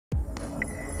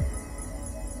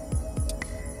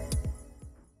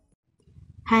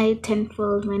Hi,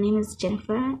 Tenfold. My name is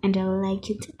Jennifer, and I would like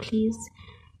you to please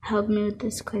help me with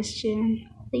this question.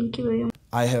 Thank you very much.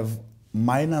 I have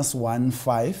 -1,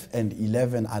 5, and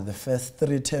 11 are the first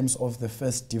three terms of the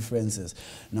first differences.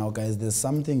 Now, guys, there's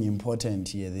something important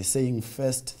here. They're saying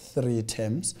first three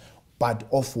terms, but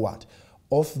of what?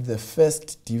 Of the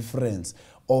first difference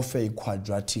of a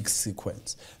quadratic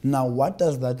sequence. Now, what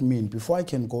does that mean? Before I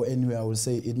can go anywhere, I will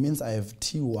say it means I have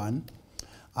T1,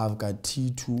 I've got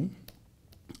T2,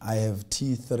 I have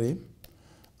T3,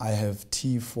 I have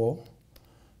T4,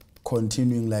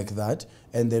 continuing like that.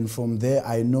 And then from there,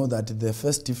 I know that the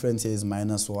first difference here is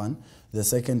 -1. The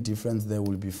second difference, there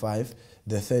will be 5.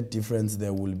 The third difference,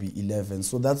 there will be 11.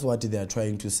 So that's what they are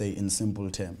trying to say in simple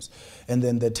terms. And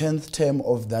then the 10th term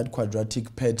of that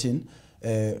quadratic pattern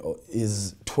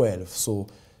is 12. So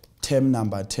term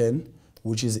number 10,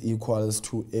 which is equals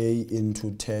to A into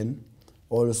 10,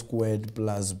 all squared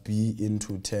plus B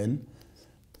into 10,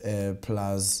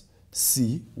 plus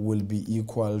C will be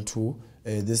equal to,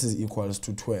 this is equals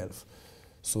to 12.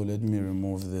 So let me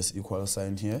remove this equal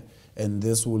sign here. And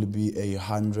this will be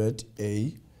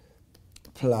 100A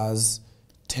plus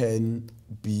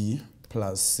 10B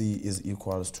plus C is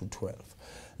equals to 12.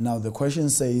 Now the question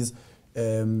says,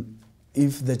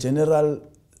 if the general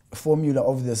formula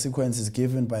of the sequence is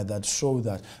given by that, show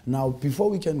that. Now, before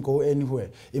we can go anywhere,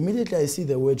 immediately I see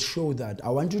the word show that. I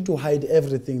want you to hide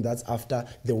everything that's after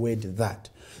the word that.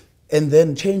 And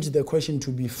then change the question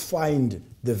to be find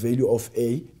the value of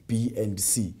A, B, and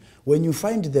C. When you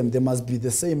find them, they must be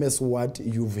the same as what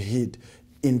you've hid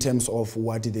in terms of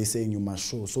what they're saying you must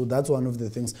show. So that's one of the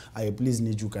things I please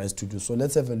need you guys to do. So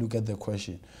let's have a look at the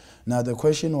question. Now the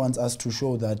question wants us to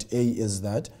show that A is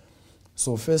that.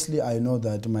 So firstly, I know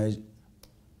that my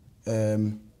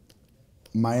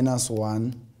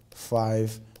 -1,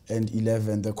 5, and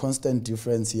 11, the constant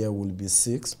difference here will be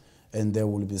 6, and there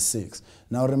will be 6.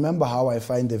 Now remember how I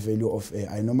find the value of A.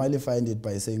 I normally find it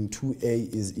by saying 2A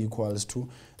is equals to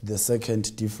the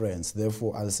second difference.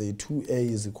 Therefore, I'll say 2A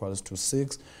is equals to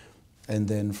 6, and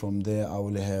then from there I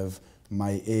will have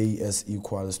my A as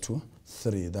equals to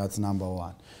 3. That's number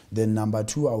 1. Then number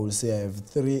 2, I will say I have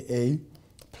 3A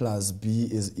plus B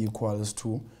is equals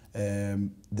to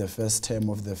the first term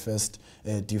of the first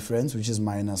difference, which is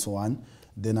 -1.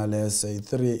 Then I'll say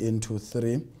 3 into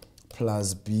 3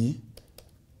 plus B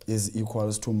is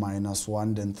equals to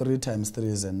 -1. Then 3 times 3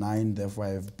 is a 9. Therefore,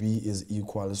 I have B is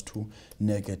equals to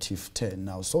 -10.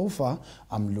 Now, so far,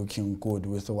 I'm looking good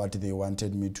with what they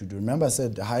wanted me to do. Remember, I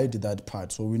said hide that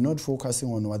part. So we're not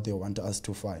focusing on what they want us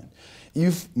to find.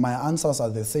 If my answers are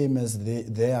the same as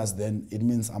theirs, then it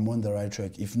means I'm on the right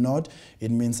track. If not,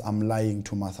 it means I'm lying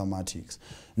to mathematics.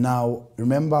 Now,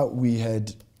 remember, we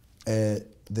had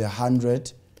the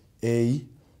 100A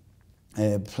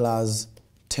plus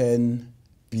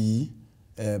 10B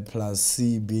plus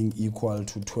C being equal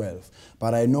to 12.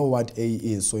 But I know what A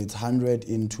is, so it's 100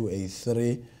 into a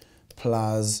 3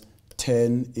 plus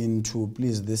 10 into,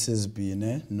 please, this is B,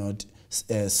 not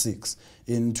 6,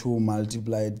 into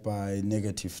multiplied by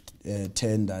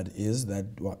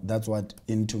 -10, that's what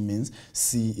into means.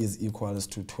 C is equals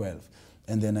to 12.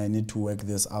 And then I need to work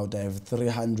this out. I have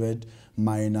 300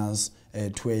 minus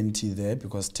 20 there,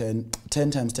 because 10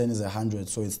 times 10 is 100,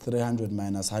 so it's 300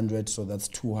 minus 100, so that's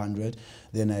 200.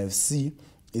 Then I have C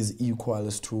is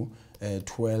equals to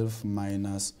 12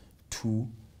 minus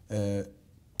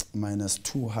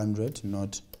 200,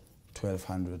 not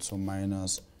 1200, so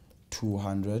minus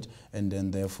 200, and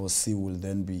then therefore C will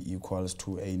then be equals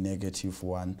to a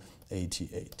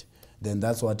 -188. Then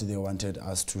that's what they wanted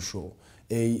us to show.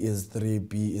 A is 3,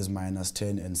 B is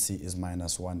 -10, and C is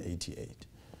 -188.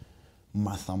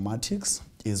 Mathematics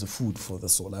is food for the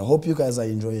soul. I hope you guys are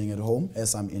enjoying it at home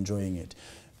as I'm enjoying it.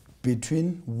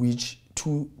 Between which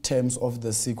two terms of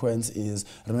the sequence is,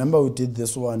 remember we did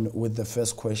this one with the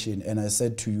first question, and I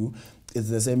said to you, it's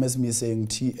the same as me saying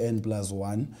Tn plus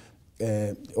 1,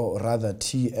 or rather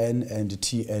Tn and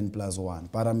Tn plus 1.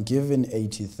 But I'm given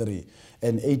 83,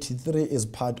 and 83 is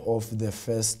part of the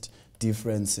first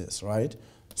differences, right?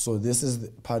 So this is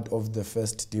part of the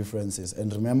first differences.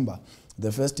 And remember,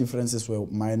 the first differences were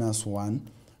 -1,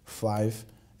 5,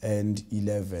 and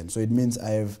 11. So it means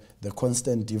I have the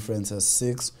constant difference as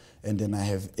 6, and then I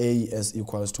have A as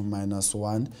equals to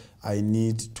 -1. I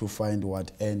need to find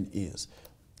what N is.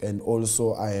 And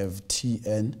also I have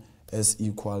Tn as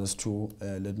equals to,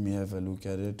 let me have a look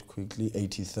at it quickly,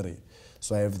 83.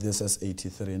 So I have this as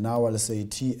 83. Now I'll say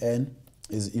Tn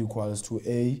is equals to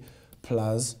A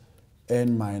plus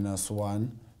N minus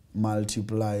 1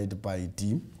 multiplied by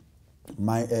D.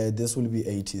 This will be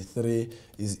 83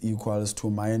 is equals to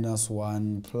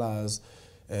 -1 plus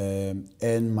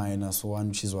n minus 1,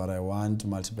 which is what I want,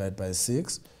 multiplied by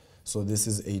 6. So this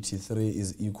is 83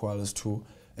 is equals to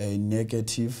a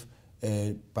negative,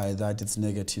 by that it's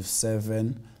negative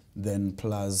 7, then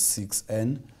plus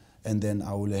 6n, and then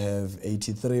I will have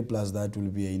 83 plus that will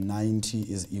be a 90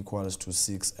 is equals to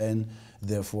 6n.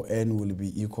 Therefore n will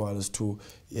be equals to,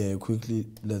 quickly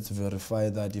let's verify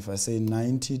that. If I say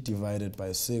 90 divided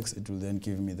by 6, it will then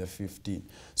give me the 15.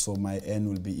 So my n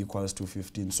will be equals to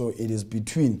 15. So it is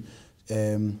between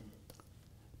term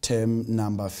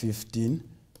number 15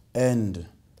 and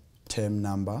term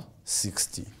number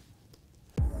 16.